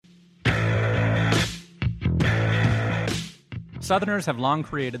Southerners have long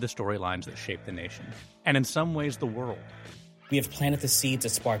created the storylines that shape the nation, and in some ways the world. We have planted the seeds that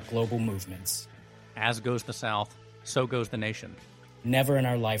spark global movements. As goes the South, so goes the nation. Never in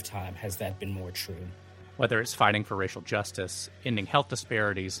our lifetime has that been more true. Whether it's fighting for racial justice, ending health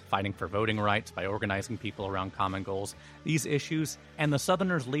disparities, fighting for voting rights by organizing people around common goals, these issues, and the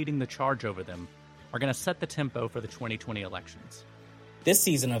Southerners leading the charge over them, are going to set the tempo for the 2020 elections. This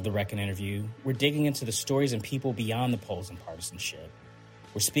season of The Reckon Interview, we're digging into the stories and people beyond the polls and partisanship.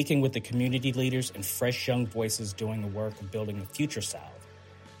 We're speaking with the community leaders and fresh young voices doing the work of building the future South,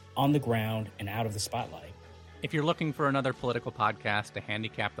 on the ground and out of the spotlight. If you're looking for another political podcast to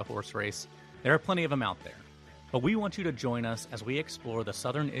handicap the horse race, there are plenty of them out there. But we want you to join us as we explore the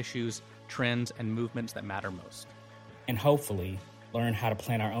Southern issues, trends, and movements that matter most. And hopefully, learn how to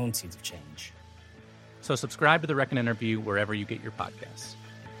plant our own seeds of change. So subscribe to The Reckon Interview wherever you get your podcasts.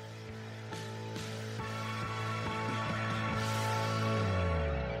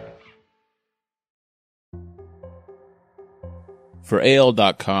 For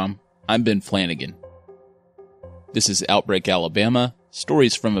AL.com, I'm Ben Flanagan. This is Outbreak Alabama,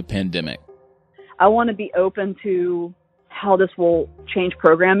 Stories from a Pandemic. I want to be open to how this will change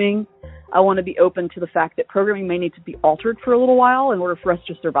programming. I want to be open to the fact that programming may need to be altered for a little while in order for us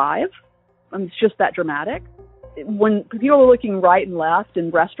to survive. It's just that dramatic. When people are looking right and left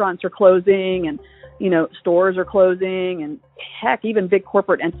and restaurants are closing and, stores are closing and heck, even big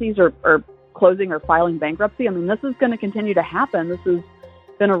corporate entities are closing or filing bankruptcy. This is going to continue to happen. This has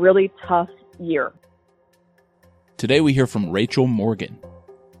been a really tough year. Today we hear from Rachel Morgan,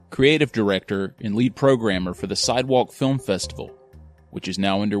 creative director and lead programmer for the Sidewalk Film Festival, which is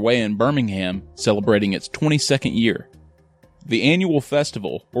now underway in Birmingham, celebrating its 22nd year. The annual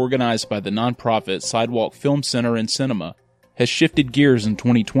festival, organized by the nonprofit Sidewalk Film Center and Cinema, has shifted gears in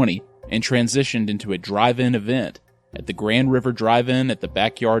 2020 and transitioned into a drive-in event at the Grand River Drive-In at the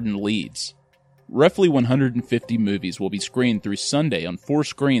Backyard in Leeds. Roughly 150 movies will be screened through Sunday on 4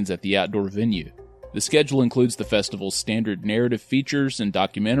 screens at the outdoor venue. The schedule includes the festival's standard narrative features and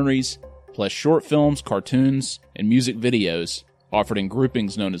documentaries, plus short films, cartoons, and music videos, offered in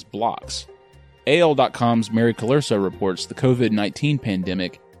groupings known as blocks. AL.com's Mary Calerso reports the COVID-19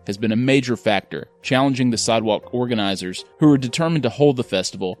 pandemic has been a major factor, challenging the Sidewalk organizers who are determined to hold the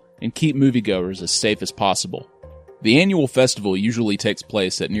festival and keep moviegoers as safe as possible. The annual festival usually takes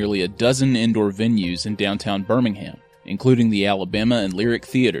place at nearly a dozen indoor venues in downtown Birmingham, including the Alabama and Lyric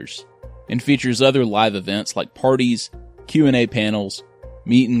Theaters, and features other live events like parties, Q&A panels,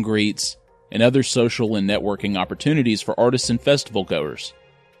 meet and greets, and other social and networking opportunities for artists and festival goers.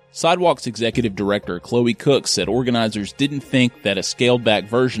 Sidewalk's executive director, Chloe Cook, said organizers didn't think that a scaled-back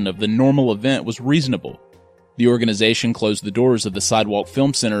version of the normal event was reasonable. The organization closed the doors of the Sidewalk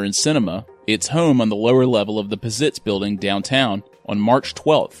Film Center and Cinema, its home on the lower level of the Pizitz building downtown, on March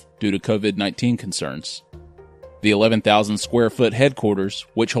 12th due to COVID-19 concerns. The 11,000 square foot headquarters,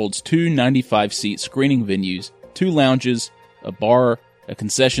 which holds 2 95-seat screening venues, 2 lounges, a bar, a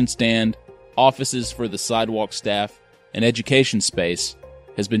concession stand, offices for the Sidewalk staff, and education space,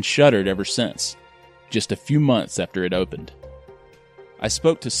 has been shuttered ever since, just a few months after it opened. I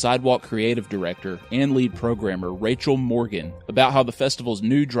spoke to Sidewalk creative director and lead programmer Rachel Morgan about how the festival's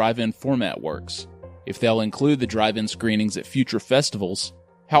new drive-in format works, if they'll include the drive-in screenings at future festivals,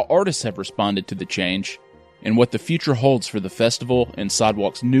 how artists have responded to the change, and what the future holds for the festival and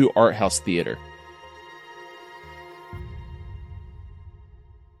Sidewalk's new art house theater.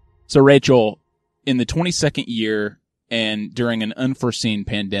 So Rachel, in the 22nd year and during an unforeseen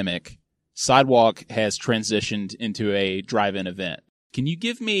pandemic, Sidewalk has transitioned into a drive-in event. Can you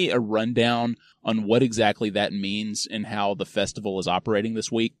give me a rundown on what exactly that means and how the festival is operating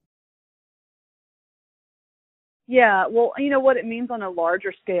this week? Yeah, well, what it means on a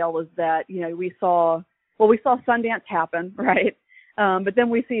larger scale is that, we saw Sundance happen, right? But then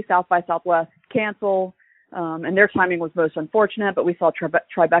we see South by Southwest cancel, and their timing was most unfortunate, but we saw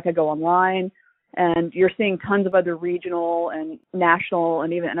Tribeca go online, and you're seeing tons of other regional and national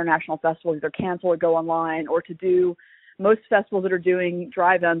and even international festivals either cancel or go online, or to do, most festivals that are doing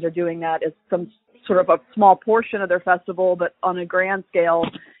drive-ins are doing that as some sort of a small portion of their festival, but on a grand scale,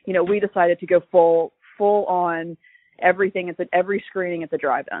 we decided to go full on everything at every screening at the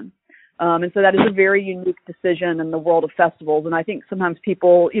drive-in. And so that is a very unique decision in the world of festivals. And I think sometimes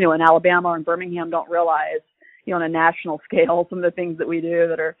people, in Alabama or in Birmingham don't realize, on a national scale, some of the things that we do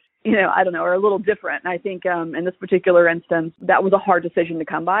that are, are a little different. And I think in this particular instance, that was a hard decision to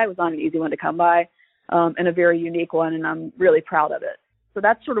come by. It was not an easy one to come by, and a very unique one. And I'm really proud of it. So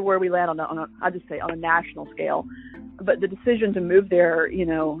that's sort of where we land on a national scale. But the decision to move there,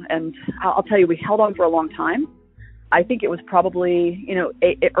 and I'll tell you, we held on for a long time. I think it was probably,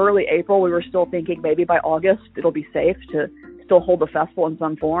 early April. We were still thinking maybe by August it'll be safe to still hold the festival in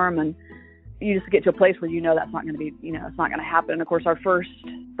some form. And you just get to a place where that's not going to be, it's not going to happen. And of course, our first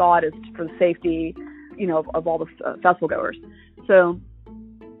thought is for the safety, of all the festival goers. So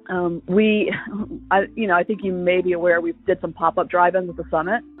I think you may be aware we did some pop-up drive-ins at the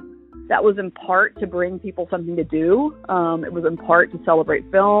summit. That was in part to bring people something to do. It was in part to celebrate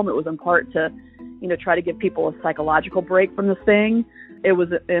film. It was in part to, try to give people a psychological break from this thing. It was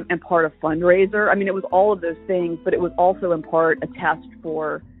in part a fundraiser. I mean, it was all of those things, but it was also in part a test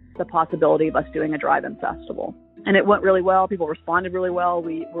for the possibility of us doing a drive-in festival. And it went really well. People responded really well.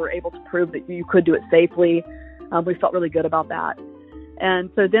 We were able to prove that you could do it safely. We felt really good about that.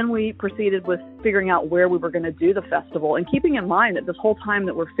 And so then we proceeded with figuring out where we were going to do the festival, and keeping in mind that this whole time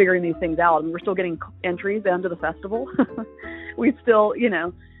that we're figuring these things out, and we're still getting entries into the festival, we're still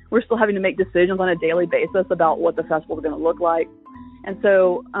having to make decisions on a daily basis about what the festival is going to look like. And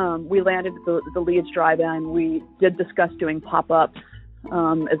so we landed at the Leeds Drive-In. We did discuss doing pop-ups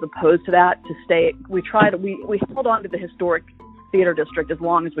as opposed to that to stay. We held on to the historic theater district as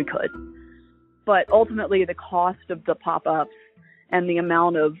long as we could. But ultimately, the cost of the pop-ups and the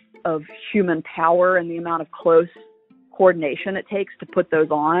amount of human power and the amount of close coordination it takes to put those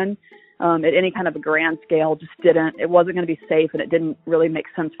on at any kind of a grand scale it wasn't going to be safe, and it didn't really make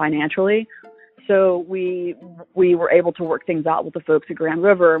sense financially. So we were able to work things out with the folks at Grand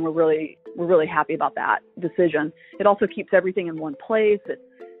River, and we're really happy about that decision. It also keeps everything in one place. It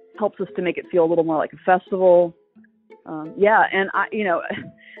helps us to make it feel a little more like a festival. And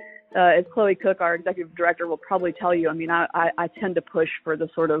as Chloe Cook, our executive director, will probably tell you, I mean, I tend to push for the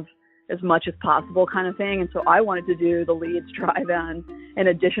sort of as much as possible kind of thing. And so I wanted to do the Leeds Drive-In in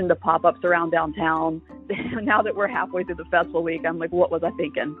addition to pop-ups around downtown. Now that we're halfway through the festival week, I'm like, what was I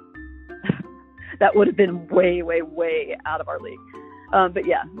thinking? That would have been way, way, way out of our league. But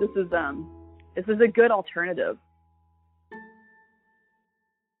yeah, this is a good alternative.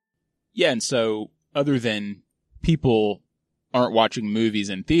 Yeah, and so other than people aren't watching movies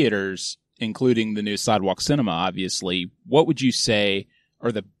in theaters, including the new Sidewalk Cinema, obviously, what would you say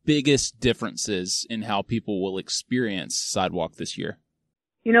are the biggest differences in how people will experience Sidewalk this year?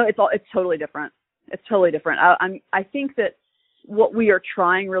 It's totally different. It's totally different. I think that what we are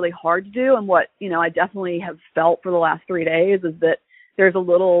trying really hard to do, and what, I definitely have felt for the last 3 days, is that there's a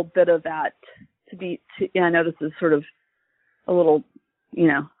little bit of that I know this is sort of a little,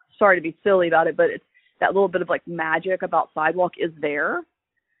 sorry to be silly about it, but it's that little bit of like magic about Sidewalk is there.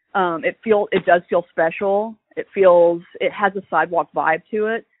 It does feel special. It has a Sidewalk vibe to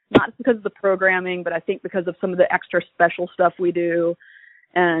it, not just because of the programming, but I think because of some of the extra special stuff we do.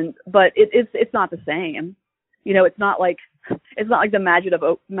 But it's not the same. It's not like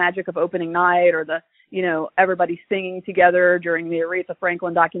the magic of opening night, or the, everybody singing together during the Aretha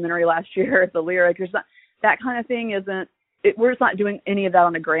Franklin documentary last year at the Lyric. There's not, that kind of thing we're just not doing any of that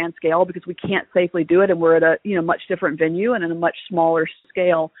on a grand scale because we can't safely do it, and we're at a, much different venue and in a much smaller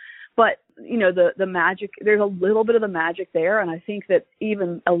scale. But, the magic, there's a little bit of the magic there, and I think that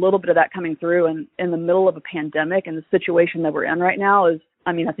even a little bit of that coming through in the middle of a pandemic and the situation that we're in right now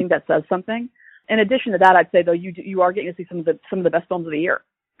I think that says something. In addition to that, I'd say, though, you are getting to see some of the best films of the year.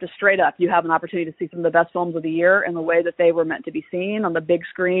 Just straight up, you have an opportunity to see some of the best films of the year in the way that they were meant to be seen on the big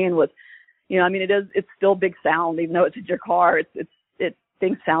screen with, it's still big sound, even though it's in your car.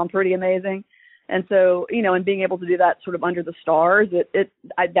 Things sound pretty amazing. And so, and being able to do that sort of under the stars,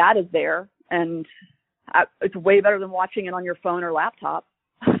 that is there. And it's way better than watching it on your phone or laptop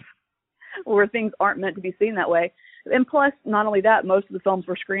where things aren't meant to be seen that way. And plus, not only that, most of the films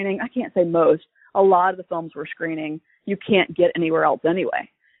we're screening, I can't say most, a lot of the films we're screening, you can't get anywhere else anyway.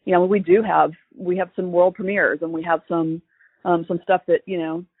 We have some world premieres, and we have some stuff that,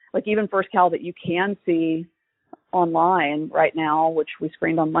 like even First Cow that you can see online right now, which we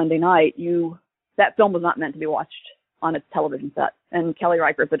screened on Monday night. That film was not meant to be watched on its television set, and Kelly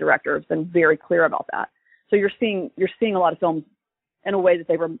Reichardt, the director, has been very clear about that. So you're seeing a lot of films in a way that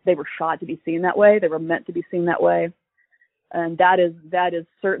they were shot to be seen that way. They were meant to be seen that way, and that is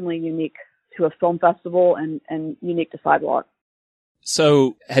certainly unique to a film festival and unique to Sidewalk.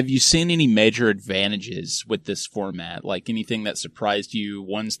 So have you seen any major advantages with this format? Like anything that surprised you,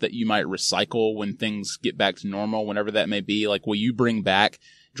 ones that you might recycle when things get back to normal, whenever that may be? Like, will you bring back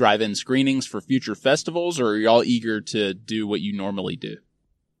drive-in screenings for future festivals, or are y'all eager to do what you normally do?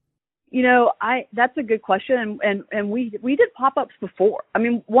 That's a good question. And we did pop-ups before. I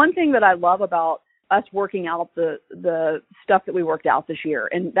mean, one thing that I love about us working out the stuff that we worked out this year,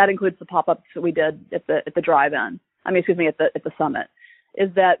 and that includes the pop-ups that we did at the drive-in, at the summit, is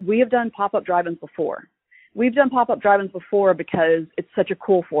that we have done pop-up drive-ins before. we've done pop-up drive-ins before because it's such a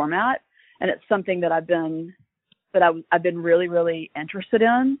cool format, and it's something that I've been really, really interested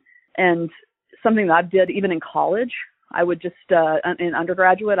in, and something that I did even in college. I would just, in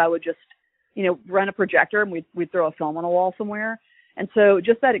undergraduate, I would just, rent a projector and we'd throw a film on a wall somewhere. And so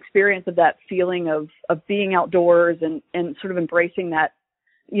just that experience of that feeling of being outdoors and sort of embracing that,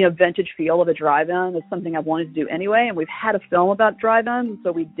 vintage feel of a drive-in is something I've wanted to do anyway. And we've had a film about drive-ins, and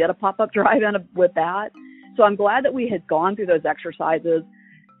so we did a pop-up drive-in with that. So I'm glad that we had gone through those exercises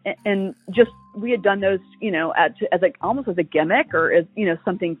and just, we had done those, almost as a gimmick or as,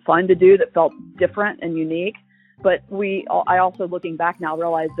 something fun to do that felt different and unique. But I also, looking back now,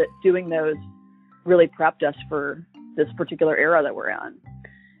 realize that doing those really prepped us for this particular era that we're in.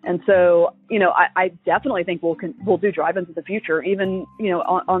 And so, I definitely think we'll do drive-ins in the future, even,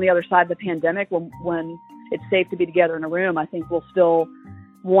 on the other side of the pandemic, when it's safe to be together in a room. I think we'll still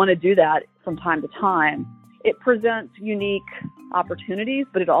want to do that from time to time. It presents unique opportunities,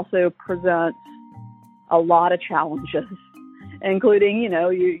 but it also presents a lot of challenges, including,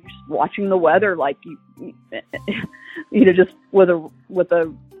 you're just watching the weather, like just with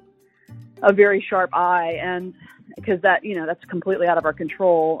a very sharp eye, and because that's completely out of our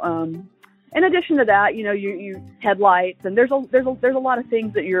control. In addition to that, you headlights, and there's a lot of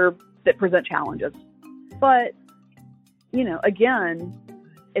things that present challenges. But, again,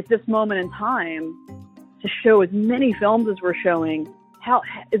 at this moment in time, to show as many films as we're showing,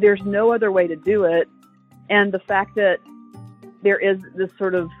 there's no other way to do it. And the fact that there is this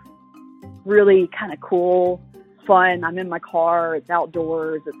sort of really kind of cool, fun, I'm in my car, it's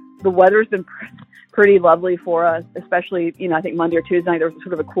outdoors, the weather's been pretty lovely for us, especially, I think Monday or Tuesday night, there was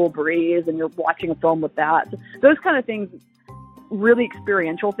sort of a cool breeze and you're watching a film with that. So those kind of things, really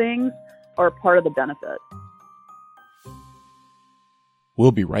experiential things, are part of the benefit.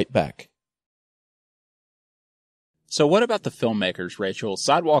 We'll be right back. So what about the filmmakers, Rachel?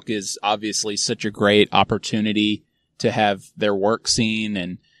 Sidewalk is obviously such a great opportunity to have their work seen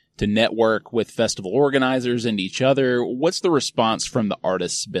and to network with festival organizers and each other. What's the response from the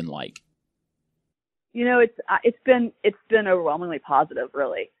artists been like? It's been overwhelmingly positive,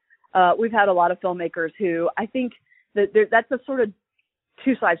 really. We've had a lot of filmmakers who, I think that that's a sort of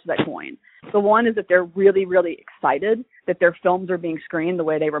two sides to that coin. The one is that they're really, really excited that their films are being screened the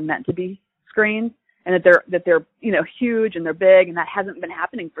way they were meant to be screened, and that they're huge and they're big, and that hasn't been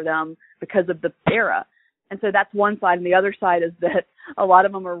happening for them because of the era. And so that's one side. And the other side is that a lot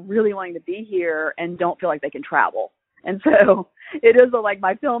of them are really wanting to be here and don't feel like they can travel. And so it is like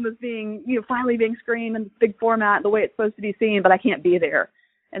my film is being, finally being screened in this big format the way it's supposed to be seen, but I can't be there.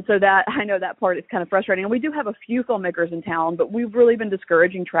 And so that, I know that part is kind of frustrating. And we do have a few filmmakers in town, but we've really been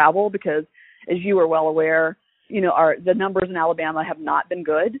discouraging travel because, as you are well aware, the numbers in Alabama have not been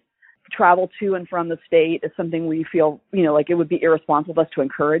good. Travel to and from the state is something we feel, like it would be irresponsible of us to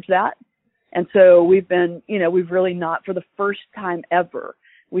encourage that. And so we've really not, for the first time ever,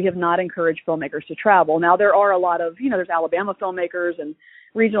 we have not encouraged filmmakers to travel. Now there are a lot of, there's Alabama filmmakers and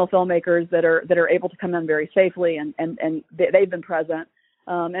regional filmmakers that are able to come in very safely and they've been present.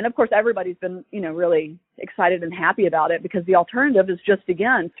 And of course everybody's been, really excited and happy about it, because the alternative is just,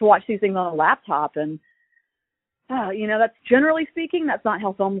 again, to watch these things on a laptop. And, that's, generally speaking, that's not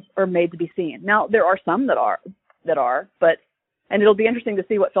how films are made to be seen. Now there are some that are, but, and it'll be interesting to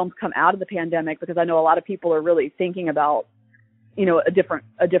see what films come out of the pandemic, because I know a lot of people are really thinking about, a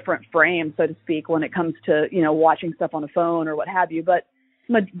different frame, so to speak, when it comes to, watching stuff on a phone or what have you. But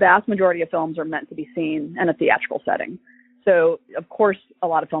the vast majority of films are meant to be seen in a theatrical setting. So, of course, a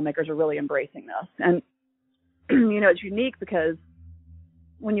lot of filmmakers are really embracing this. And, it's unique because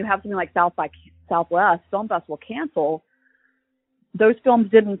when you have something like South by Southwest Film Festival cancel, those films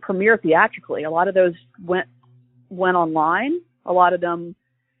didn't premiere theatrically. A lot of those went online. A lot of them,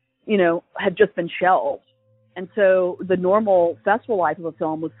 had just been shelved. And so the normal festival life of a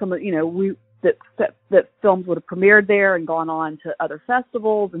film was that films would have premiered there and gone on to other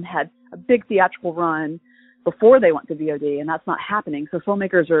festivals and had a big theatrical run before they went to VOD, and that's not happening. So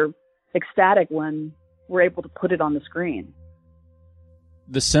filmmakers are ecstatic when we're able to put it on the screen.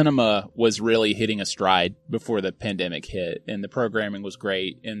 The cinema was really hitting a stride before the pandemic hit, and the programming was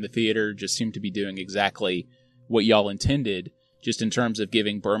great, and the theater just seemed to be doing exactly what y'all intended, just in terms of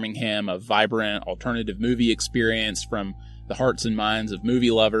giving Birmingham a vibrant alternative movie experience from the hearts and minds of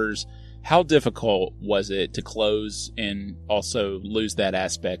movie lovers. How difficult was it to close and also lose that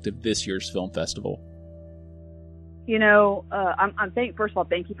aspect of this year's film festival? First of all,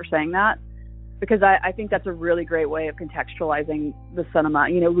 thank you for saying that, because I think that's a really great way of contextualizing the cinema.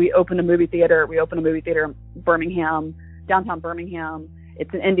 We opened a movie theater. We opened a movie theater in Birmingham, downtown Birmingham.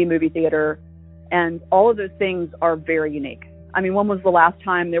 It's an indie movie theater. And all of those things are very unique. I mean, when was the last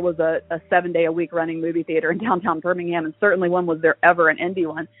time there was a 7-day-a-week running movie theater in downtown Birmingham? And certainly when was there ever an indie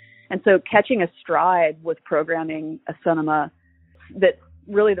one? And so catching a stride with programming a cinema that's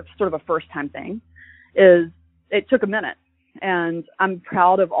really the sort of a first-time thing it took a minute. And I'm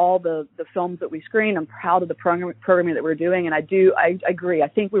proud of all the films that we screened. I'm proud of the programming that we're doing. And I agree. I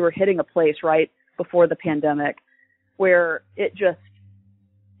think we were hitting a place right before the pandemic where it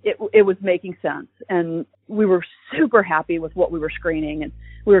was making sense. And we were super happy with what we were screening, and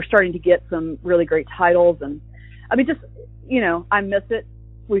we were starting to get some really great titles. And I mean, just, I miss it.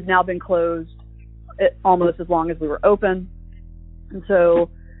 We've now been closed almost as long as we were open. And so,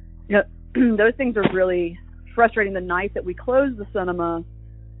 those things are really frustrating. The night that we closed the cinema,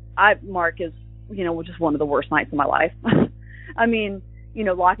 I mark as, just one of the worst nights of my life. I mean,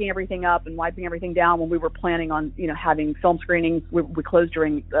 locking everything up and wiping everything down when we were planning on, having film screenings. We closed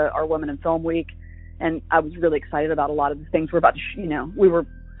during our Women in Film Week, and I was really excited about a lot of the things we're about to, we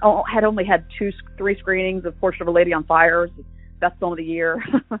had only had 3 screenings of Portrait of a Lady on Fire, best film of the year.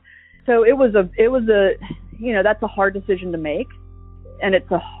 So it was a, that's a hard decision to make, and it's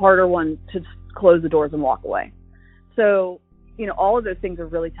a harder one to close the doors and walk away. So, all of those things are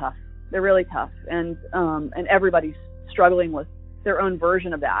really tough. They're really tough, and everybody's struggling with their own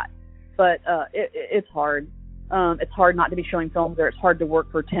version of that. But it's hard. It's hard not to be showing films there. It's hard to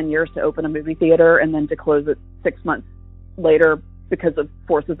work for 10 years to open a movie theater and then to close it 6 months later because of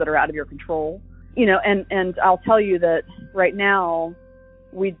forces that are out of your control. And I'll tell you that right now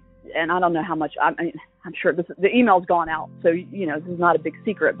and I don't know how much, I'm sure the email's gone out, so, this is not a big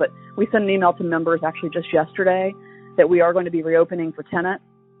secret, but we sent an email to members actually just yesterday that we are going to be reopening for Tenet.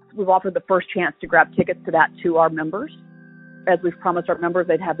 We've offered the first chance to grab tickets to that to our members. As we've promised our members,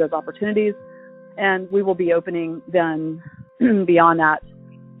 they'd have those opportunities. And we will be opening then beyond that,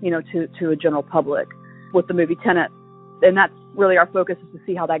 to a general public with the movie Tenet. And that's really our focus, is to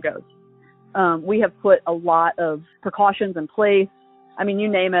see how that goes. We have put a lot of precautions in place. I mean, you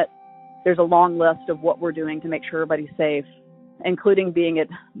name it, there's a long list of what we're doing to make sure everybody's safe, including being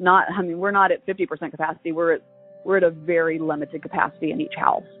we're not at 50% capacity. We're at a very limited capacity in each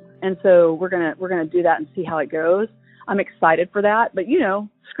house. And so we're going to do that and see how it goes. I'm excited for that. But,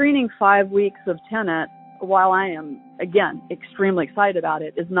 screening 5 weeks of Tenet, while I am, again, extremely excited about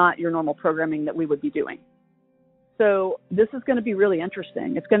it, is not your normal programming that we would be doing. So this is going to be really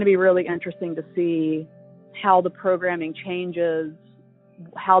interesting. It's going to be really interesting to see how the programming changes,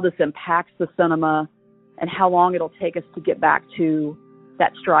 how this impacts the cinema, and how long it'll take us to get back to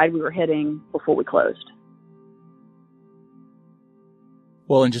that stride we were hitting before we closed.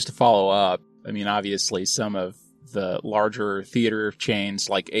 Well, and just to follow up, I mean, obviously some of the larger theater chains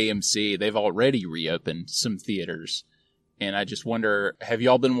like AMC, they've already reopened some theaters. And I just wonder, have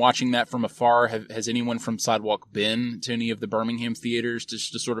y'all been watching that from afar? Has anyone from Sidewalk been to any of the Birmingham theaters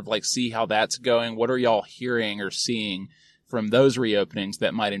just to sort of see how that's going? What are y'all hearing or seeing from those reopenings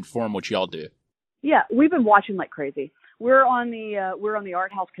that might inform what y'all do? Yeah, we've been watching like crazy. We're on the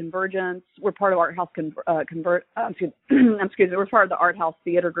Art House Convergence. We're part of Art House we're part of the Art House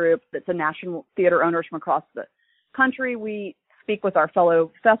Theater Group. That's a national theater owners from across the country. We speak with our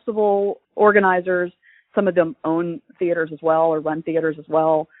fellow festival organizers. Some of them own theaters as well or run theaters as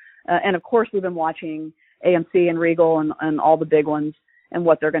well. And of course, we've been watching AMC and Regal and all the big ones and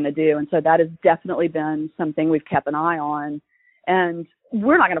what they're going to do. And so that has definitely been something we've kept an eye on. And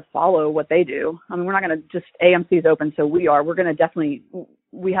we're not going to follow what they do. I mean, we're not going to just, AMC's open, so we are. We're going to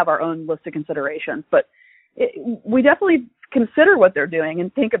we have our own list of considerations. But we definitely consider what they're doing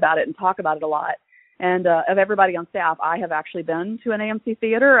and think about it and talk about it a lot. And of everybody on staff, I have actually been to an AMC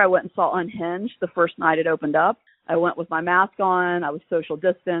theater. I went and saw Unhinged the first night it opened up. I went with my mask on. I was social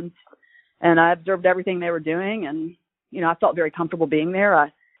distanced. And I observed everything they were doing. And, I felt very comfortable being there.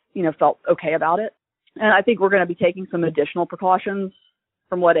 I, felt okay about it. And I think we're going to be taking some additional precautions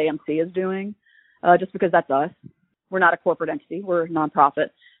from what AMC is doing, just because that's us. We're not a corporate entity. We're a nonprofit.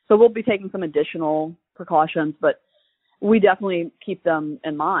 So we'll be taking some additional precautions, but we definitely keep them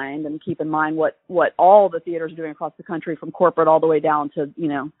in mind and keep in mind what all the theaters are doing across the country, from corporate all the way down to,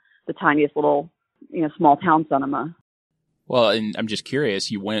 the tiniest little, small town cinema. Well, and I'm just curious,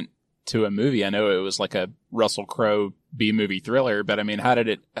 you went to a movie. I know it was like a Russell Crowe B-movie thriller, but I mean, how did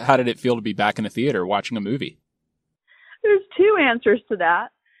it feel to be back in a theater watching a movie? There's two answers to that.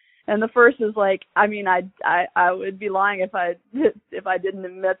 And the first is I would be lying if I didn't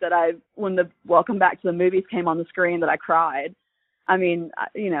admit that when the Welcome Back to the Movies came on the screen, that I cried. I mean,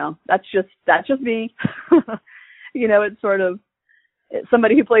 that's just me. It's sort of,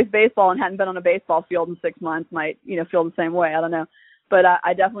 somebody who plays baseball and hadn't been on a baseball field in 6 months might, feel the same way. I don't know. but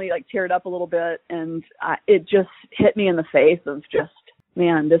I definitely like teared up a little bit, and it just hit me in the face of just,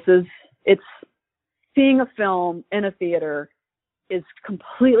 man, it's seeing a film in a theater is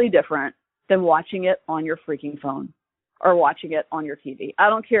completely different than watching it on your freaking phone or watching it on your TV. I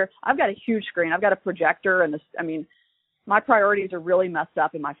don't care. I've got a huge screen. I've got a projector, and my priorities are really messed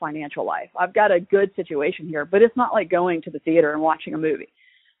up in my financial life. I've got a good situation here, but it's not like going to the theater and watching a movie.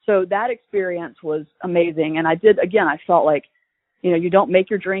 So that experience was amazing. And I felt like, you don't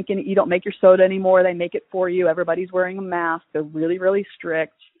make your drink and you don't make your soda anymore. They make it for you. Everybody's wearing a mask. They're really, really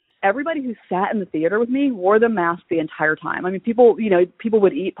strict. Everybody who sat in the theater with me wore the mask the entire time. People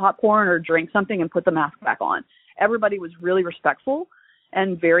would eat popcorn or drink something and put the mask back on. Everybody was really respectful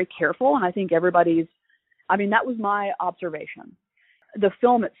and very careful. And I think that was my observation. The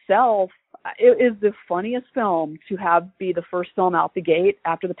film itself, it is the funniest film to be the first film out the gate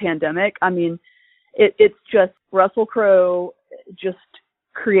after the pandemic. It's just Russell Crowe just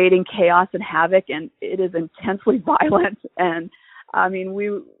creating chaos and havoc, and it is intensely violent. And I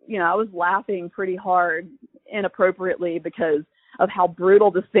was laughing pretty hard inappropriately because of how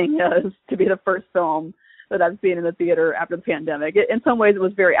brutal this thing is to be the first film that I've seen in the theater after the pandemic. In some ways, it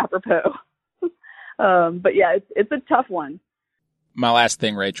was very apropos. But yeah, it's a tough one. My last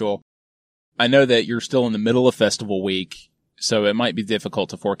thing, Rachel, I know that you're still in the middle of festival week, so it might be difficult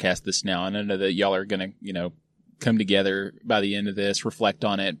to forecast this now. And I know that y'all are going to, come together by the end of this, reflect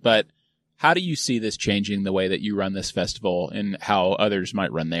on it. But how do you see this changing the way that you run this festival and how others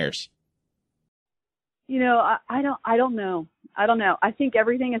might run theirs? I don't know. I think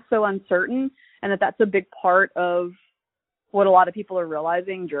everything is so uncertain, and that's a big part of what a lot of people are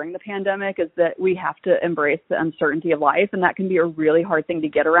realizing during the pandemic is that we have to embrace the uncertainty of life, and that can be a really hard thing to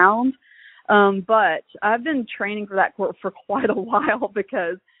get around. But I've been training for that for quite a while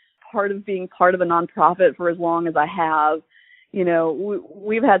because part of being part of a nonprofit for as long as I have,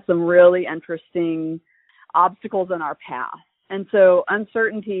 we've had some really interesting obstacles in our path. And so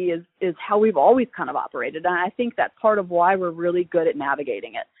uncertainty is how we've always kind of operated. And I think that's part of why we're really good at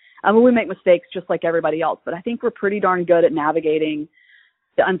navigating it. We make mistakes just like everybody else, but I think we're pretty darn good at navigating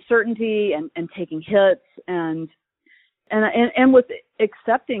the uncertainty and taking hits and with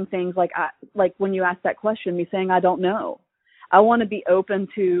accepting things like when you asked that question, me saying, I don't know. I want to be open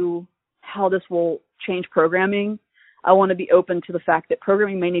to how this will change programming. I want to be open to the fact that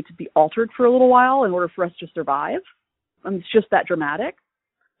programming may need to be altered for a little while in order for us to survive. It's just that dramatic.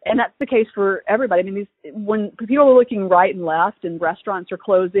 And that's the case for everybody. When people are looking right and left and restaurants are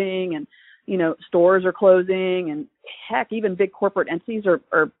closing and, stores are closing and heck, even big corporate entities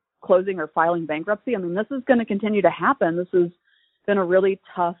are closing or filing bankruptcy. This is going to continue to happen. This has been a really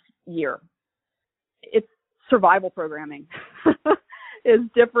tough year. It's survival programming is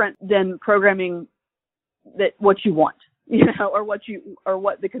different than programming that what you want, or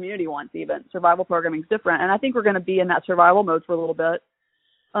what the community wants even. Survival programming is different. And I think we're going to be in that survival mode for a little bit.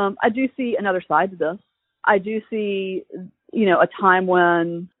 I do see another side to this. I do see, a time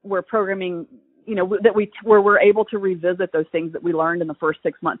when we're programming, where we're able to revisit those things that we learned in the first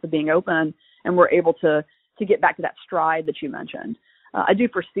 6 months of being open, and we're able to get back to that stride that you mentioned. I do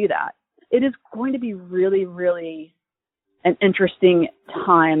foresee that. It is going to be really, really an interesting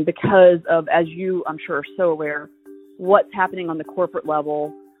time because of, as you, I'm sure, are so aware, what's happening on the corporate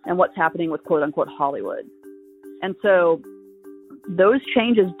level and what's happening with quote unquote Hollywood. And so those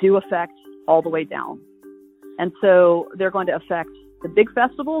changes do affect all the way down. And so they're going to affect the big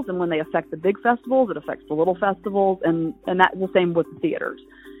festivals, and when they affect the big festivals, it affects the little festivals, and that's the same with the theaters.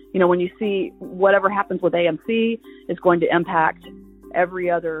 When you see whatever happens with AMC is going to impact every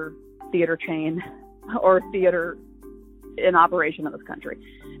other theater chain or theater in operation in this country.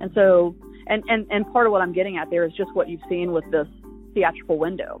 And so, and part of what I'm getting at there is just what you've seen with this theatrical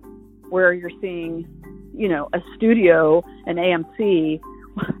window, where you're seeing, a studio, an AMC,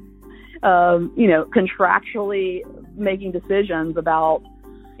 contractually making decisions about,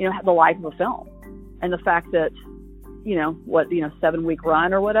 the life of a film, and the fact that, 7-week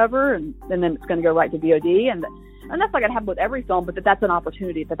run or whatever, and then it's going to go right to VOD, and that's not going to happen with every film, but that's an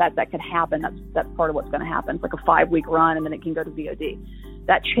opportunity that could happen. That's part of what's going to happen. It's like a 5-week run, and then it can go to VOD.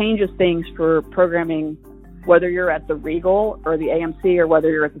 That changes things for programming, whether you're at the Regal or the AMC or whether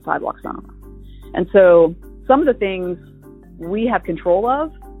you're at the Sidewalk Cinema. And so some of the things we have control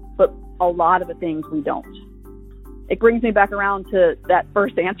of, but a lot of the things we don't. It brings me back around to that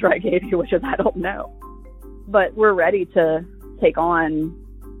first answer I gave you, which is I don't know. But we're ready to take on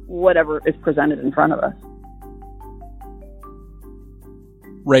whatever is presented in front of us.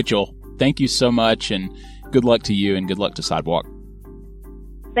 Rachel, thank you so much, and good luck to you and good luck to Sidewalk.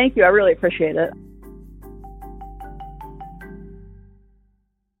 Thank you. I really appreciate it.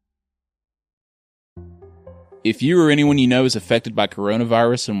 If you or anyone you know is affected by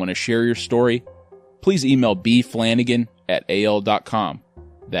coronavirus and want to share your story, please email bflanagan@al.com.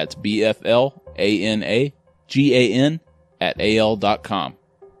 That's BFLANAGAN@al.com.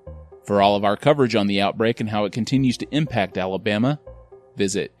 For all of our coverage on the outbreak and how it continues to impact Alabama,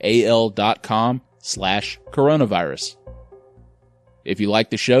 visit al.com/coronavirus. If you like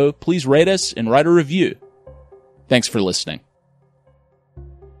the show, please rate us and write a review. Thanks for listening.